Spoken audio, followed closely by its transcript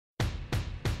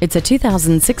It's a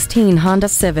 2016 Honda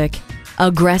Civic.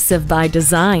 Aggressive by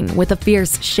design, with a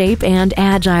fierce shape and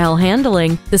agile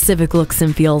handling, the Civic looks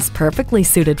and feels perfectly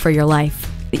suited for your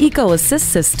life. The Eco Assist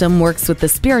system works with the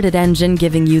spirited engine,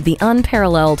 giving you the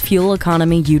unparalleled fuel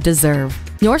economy you deserve.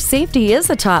 Your safety is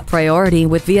a top priority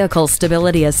with Vehicle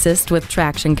Stability Assist with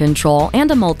traction control and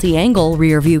a multi-angle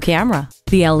rear-view camera.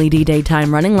 The LED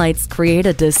daytime running lights create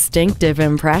a distinctive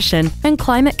impression, and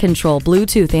climate control,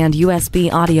 Bluetooth, and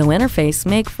USB audio interface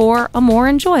make for a more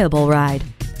enjoyable ride.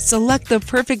 Select the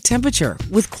perfect temperature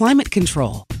with climate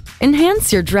control.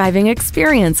 Enhance your driving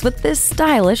experience with this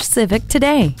stylish Civic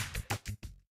today.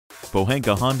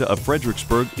 Pohanka Honda of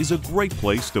Fredericksburg is a great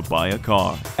place to buy a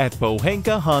car. At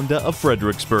Pohanka Honda of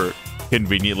Fredericksburg,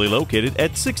 conveniently located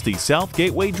at 60 South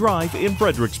Gateway Drive in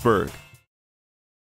Fredericksburg.